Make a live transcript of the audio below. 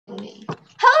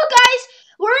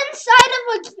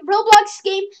Roblox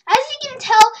game. As you can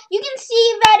tell, you can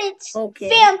see that it's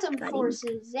Phantom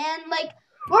Forces, and like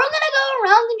we're gonna go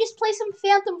around and just play some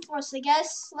Phantom Force, I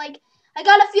guess. Like I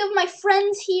got a few of my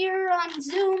friends here on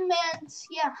Zoom, and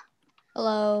yeah.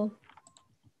 Hello.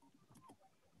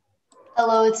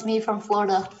 Hello, it's me from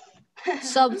Florida.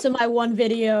 Sub to my one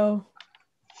video.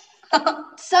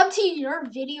 Sub to your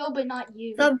video, but not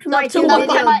you. Sub to my two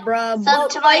videos, bro. Sub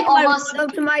to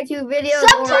my two videos.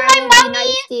 Sub to my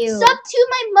mommy. Sub to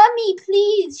my mummy,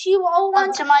 please. She all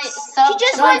wants. Sub to my. She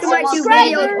just wants my two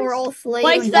videos, or I'll slay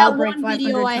like that one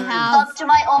video I have. Sub to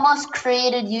my almost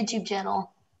created YouTube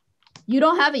channel. You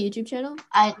don't have a YouTube channel?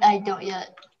 I don't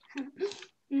yet.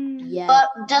 Yeah.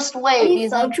 But just wait,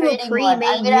 because I'm creating one.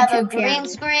 I'm gonna have a green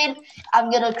screen.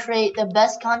 I'm gonna create the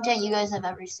best content you guys have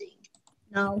ever seen.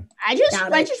 No, I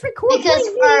just record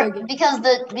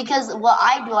because what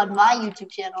I do on my YouTube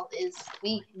channel is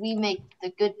we make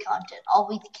the good content. All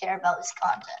we care about is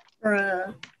content.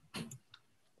 Bruh.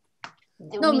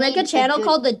 No, make a channel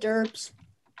called the Derps.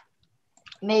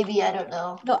 Maybe, I don't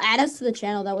know. No, add us to the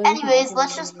channel that way. Anyways,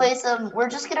 let's just play some. We're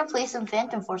just gonna play some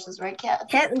Phantom Forces, right, Kat?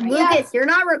 Lucas, you're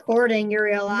not recording. You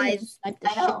realize? Snipe the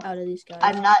shit out of these guys.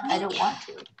 I'm not. I don't want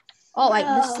to. Oh, like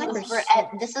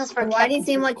this is for. Why do you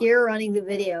seem like you're running the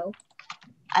video?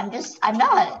 I'm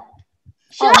not.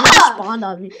 Shut up! Spawned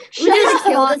on me. We just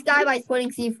kill this guy by putting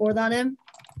C4s on him.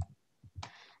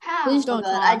 How? Please don't.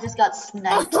 I just got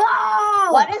sniped. Oh!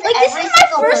 What is like this is my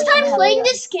first time playing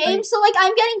this game, so like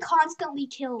I'm getting constantly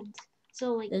killed.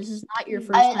 So like this is not your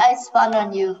first time. I spawned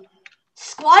on you.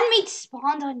 Squad mates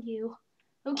spawned on you.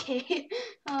 Okay.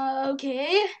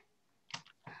 Okay.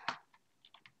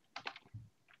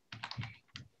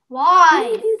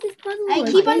 Why? I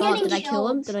keep on getting killed. Did I kill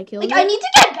him? Did I kill him? Like I need to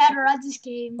get better at this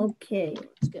game. Okay.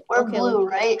 We're blue,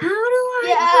 right? How do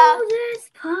I do this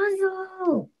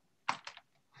puzzle?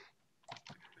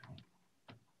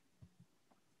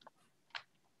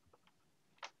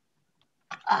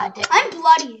 I'm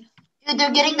bloody. Dude,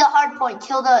 they're getting the hard point.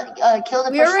 Kill the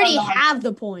We already have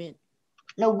the point.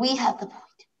 No, we have the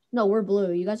point. No, we're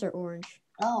blue. You guys are orange.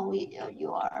 Oh,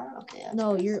 you are? Okay.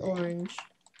 No, you're orange.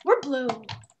 We're blue.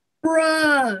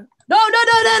 Bruh. No,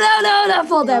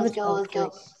 fall down. Let's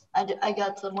go. I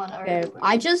got someone already. Okay,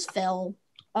 I just fell.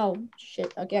 Oh,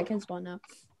 shit. Okay, I can spawn now.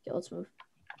 Okay, let's move.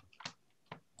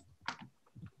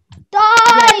 Die!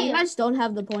 Yeah, you guys don't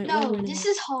have the point. No, this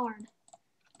is hard.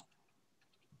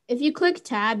 If you click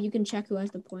tab, you can check who has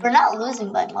the point. We're not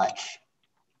losing by much.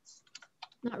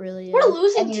 Not really. Yeah. We're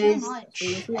losing too much.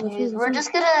 Anyways, we're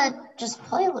just gonna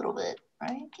play a little bit,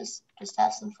 right? Just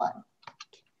have some fun.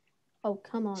 Oh,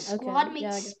 come on. Okay. Squad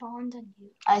mates spawned on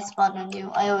you. I spawned on you.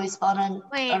 I always spawn on.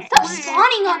 Stop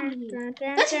spawning on me.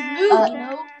 That's rude, you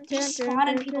know. Just spawn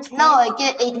on people's heads.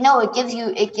 No, it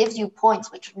gives you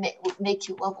points, which makes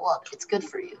you level up. It's good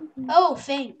for you. Oh,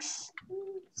 thanks.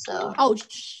 So.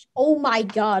 Oh my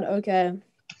God. Okay.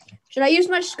 Should I use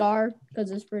my scar?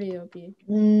 Because it's pretty OP.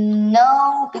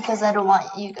 No, because I don't want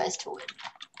you guys to win.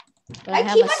 I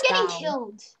keep on getting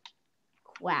killed.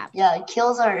 Wow. Yeah,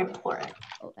 kills are important.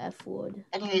 Oh, F wood.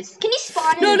 Anyways. Can you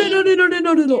spawn in?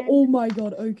 No. Oh my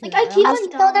God. Okay. Like, I keep on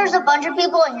dying. So there's a bunch of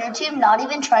people on your team not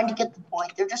even trying to get the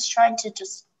point. They're just trying to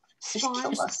just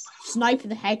kill us. Snipe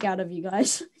the heck out of you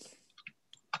guys.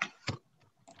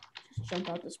 Just jump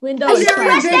out this window.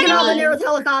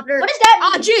 Helicopter. What is that?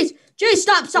 Oh, jeez.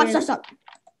 Stop.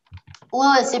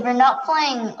 Lewis, if you're not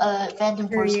playing Phantom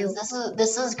Forces,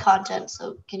 this is content,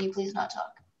 so can you please not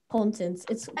talk? Content.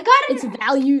 It's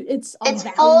value. It's for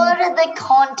the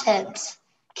content.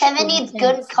 Kevin needs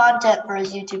good content for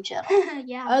his YouTube channel.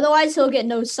 Yeah. Otherwise, he'll get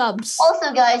no subs.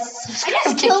 Also, guys,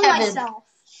 subscribe to Kevin. Myself.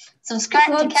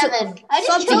 Subscribe to Kevin. I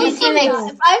just killed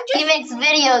myself. He makes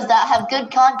videos that have good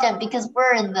content because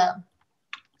we're in them.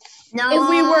 No. If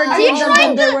we were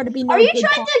there would be no. Are you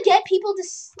trying to get people to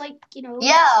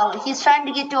Yeah, he's trying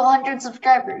to get to 100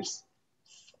 subscribers.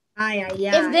 Yeah.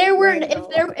 If there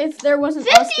wasn't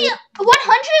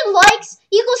 100 likes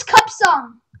equals cup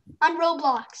song on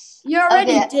Roblox. You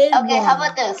already did. Okay, how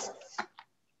about this?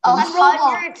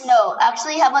 100. No,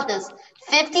 actually, how about this?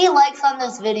 50 likes on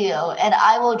this video, and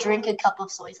I will drink a cup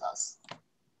of soy sauce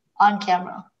on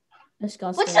camera.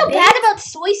 Disgusting. What's so bad about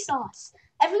soy sauce?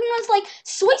 Everyone's like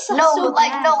soy sauce. No,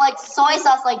 like soy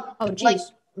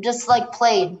sauce, just like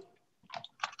plain.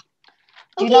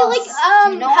 Okay, how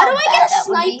do I get a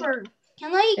sniper?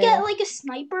 Can I get like a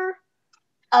sniper?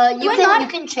 You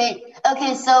can change.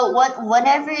 Okay, so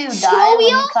whenever you scroll die, wheel?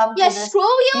 when you come to this,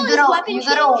 scroll wheel is weapon change.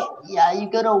 You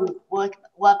go to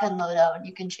weapon loadout and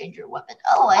you can change your weapon.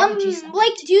 Oh, do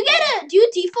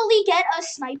you defaultly get a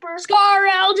sniper? Scar,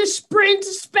 I'll just sprint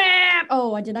spam.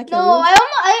 Oh, did I kill you? No,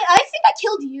 I think I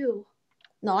killed you.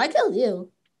 No, I killed you.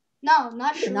 No,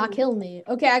 not You true. did not kill me.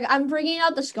 Okay, I'm bringing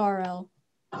out the Scar L.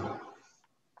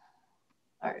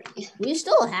 Alright. We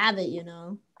still have it, you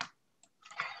know.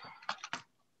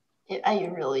 It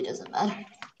really doesn't matter.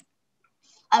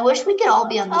 I wish we could all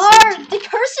be on the same team. The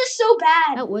curse is so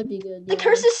bad. That would be good. The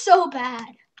curse is so bad.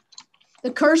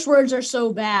 The curse words are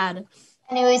so bad.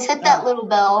 Anyways, hit that little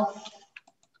bell.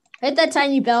 Hit that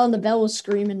tiny bell and the bell will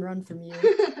scream and run from you.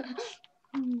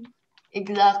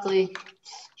 Exactly.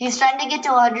 He's trying to get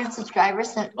to 100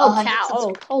 subscribers. And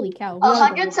Holy cow.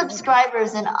 100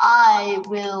 subscribers and I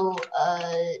will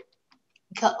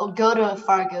go to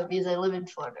Fargo because I live in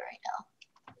Florida right now.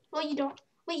 Well, you don't.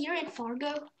 Wait, you're in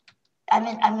Fargo?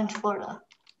 I'm in Florida.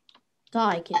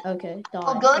 Okay, die.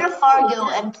 We'll go to Fargo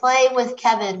and play with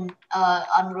Kevin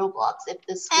on Roblox if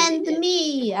this. And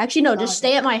me. Actually, no, just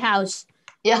stay at my house.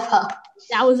 Yeah.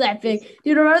 That was epic.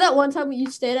 Dude, remember that one time you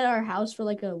stayed at our house for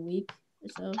like a week or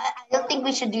so? I don't think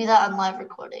we should do that on live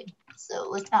recording. So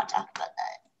let's not talk about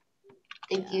that.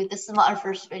 Thank you. This is not our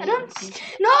first video.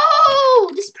 No,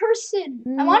 this person.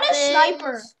 I want a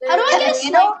sniper. How do I get a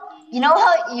sniper? You know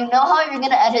how you're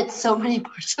gonna edit so many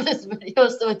parts of this video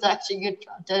so it's actually good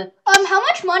content. How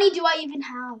much money do I even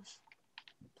have?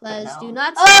 Please do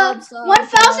not sub.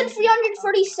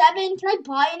 1,347. Can I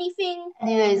buy anything?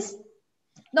 Anyways.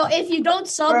 No, if you don't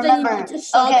sub, then you need to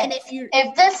sub. Okay. And if you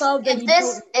if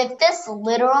this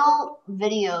literal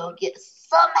video gets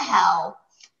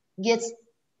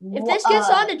if this gets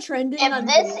on a trending,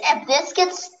 if this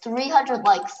gets 300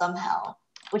 likes somehow,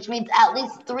 which means at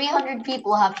least 300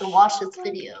 people have to watch this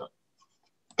video,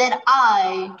 then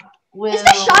I will. Is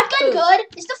the shotgun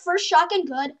good? Is the first shotgun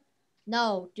good?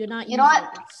 No, do not use it.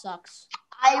 It sucks.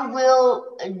 I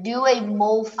will do a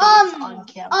mole face on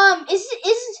camera.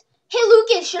 Hey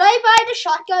Lucas, should I buy the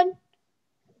shotgun?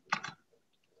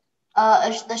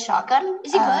 The shotgun?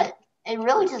 Is it good? It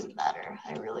really doesn't matter.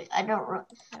 I don't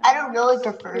really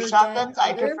prefer shotguns.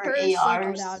 I prefer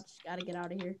ARs. Just gotta get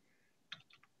out of here.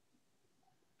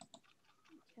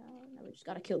 Now we just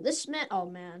gotta kill this man. Oh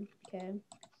man. Okay.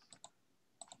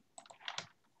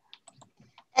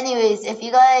 Anyways, if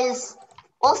you guys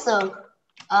also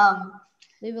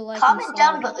leave a like.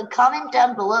 Comment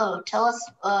down below. Tell us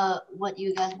what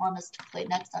you guys want us to play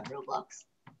next on Roblox.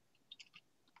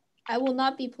 I will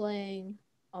not be playing.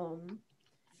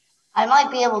 I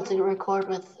might be able to record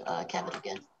with Kevin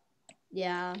again.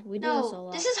 Yeah, we do this a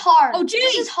lot. This is hard. Oh, geez.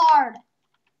 This is hard.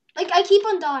 Like, I keep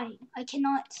on dying. I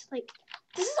cannot,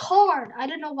 this is hard. I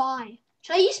don't know why.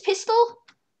 Should I use pistol?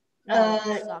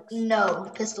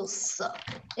 No, pistols suck.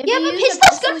 Yeah, but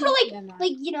pistol's good for,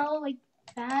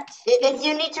 that. If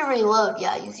you need to reload,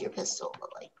 yeah, use your pistol, but,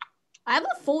 I have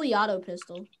a fully auto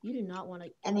pistol. You do not want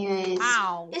to... Anyways.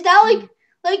 Ow. Is that,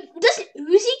 does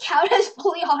Uzi count as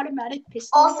fully automatic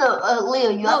pistol? Also, Leo,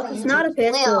 you have a it's not a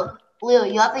pistol. Leo,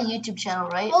 you have a YouTube channel,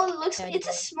 right? Well, it's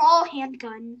a small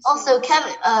handgun. So. Also,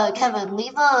 Kevin,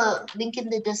 leave a link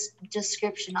in the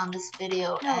description on this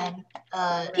video, and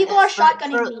people are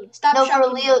shotgunning me. Stop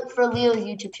shotgunning. For Leo's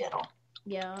YouTube channel.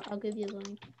 Yeah, I'll give you a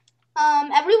link.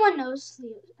 Everyone knows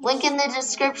Leo. Link in the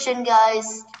description,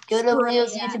 guys. Go to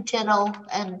Leo's YouTube channel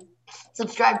and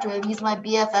subscribe to him. He's my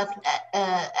BFF,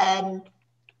 and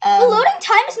the loading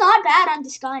time is not bad on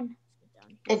this gun.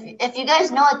 If you guys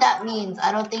know what that means,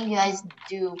 I don't think you guys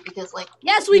do because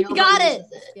yes, we got it.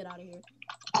 Let's get out of here.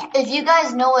 If you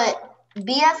guys know what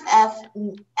BFF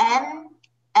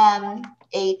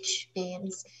NMH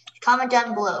means, comment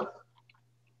down below.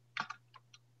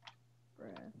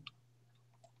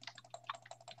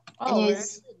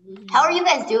 Anyways, how are you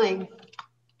guys doing?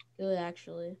 Good,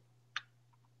 actually.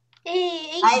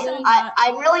 Hey,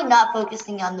 I'm really not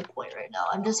focusing on the point right now.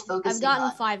 I'm just focusing. I've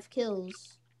gotten 5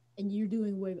 kills, and you're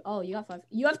doing way. Oh, you got 5.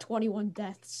 You have 21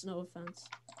 deaths. No offense.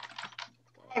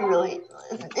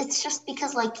 It's just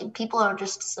because people are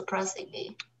just suppressing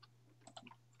me.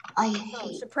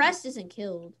 Suppressed isn't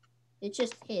killed. It's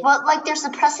just hit. Well, they're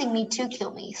suppressing me to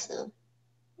kill me. So.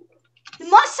 You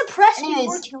must suppress me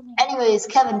before killing me. Anyways,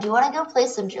 Kevin, do you want to go play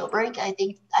some Jailbreak? I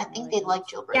think they'd like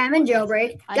Jailbreak. Yeah, I'm in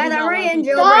Jailbreak. Guys, I'm already in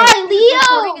Jailbreak. Die,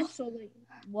 Leo!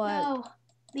 What? No,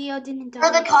 Leo didn't die.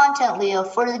 For the content, Leo.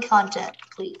 For the content,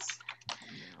 please.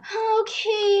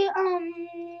 Okay,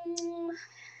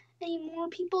 any more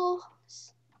people?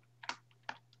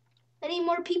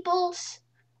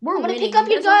 We're I'm gonna winning. pick up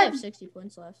your gun. I have 60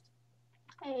 points left.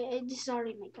 This is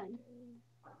already my gun.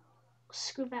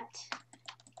 Screw that.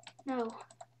 No.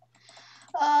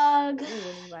 We're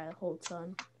winning by a whole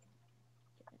ton.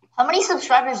 How many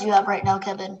subscribers do you have right now,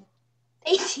 Kevin?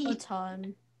 18. A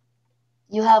ton.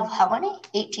 You have how many?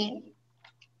 18?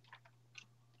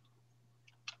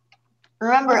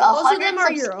 Remember, Most of them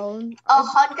are your own.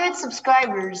 100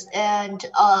 subscribers, and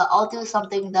I'll do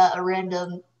something that a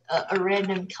random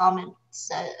comment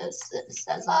says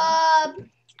on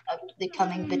the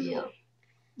coming video.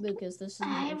 Lucas, this is.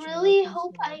 I really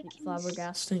hope I can.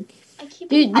 Flabbergasting.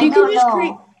 Dude, you can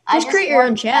just create your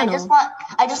own channel.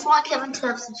 I just want Kevin to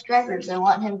have subscribers. I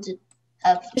want him to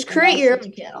have. Just create your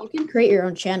own channel. You can create your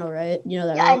own channel, right? You know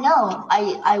that, yeah, right? I know.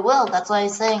 I will. That's why I'm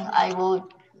saying I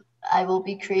will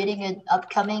be creating an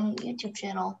upcoming YouTube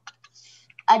channel.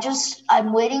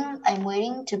 I'm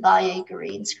waiting to buy a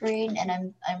green screen, and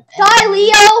I'm Die,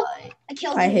 Leo! I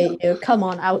killed you. I hate you. Come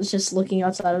on, I was just looking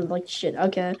outside of like shit.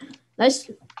 Okay, nice.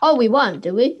 Oh, we won,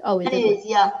 did we? Oh, we did. Anyways,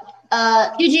 yeah.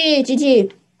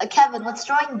 GG. Kevin, let's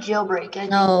join Jailbreak.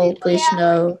 No, please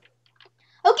no.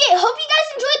 Okay, hope you guys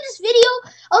enjoyed this video.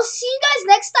 I'll see you guys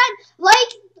next time.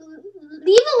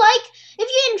 Leave a like if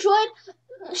you enjoyed.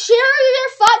 Share your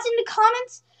thoughts in the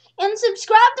comments and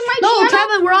subscribe to my channel. No,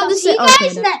 Kevin, we're on the See you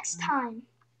guys next time.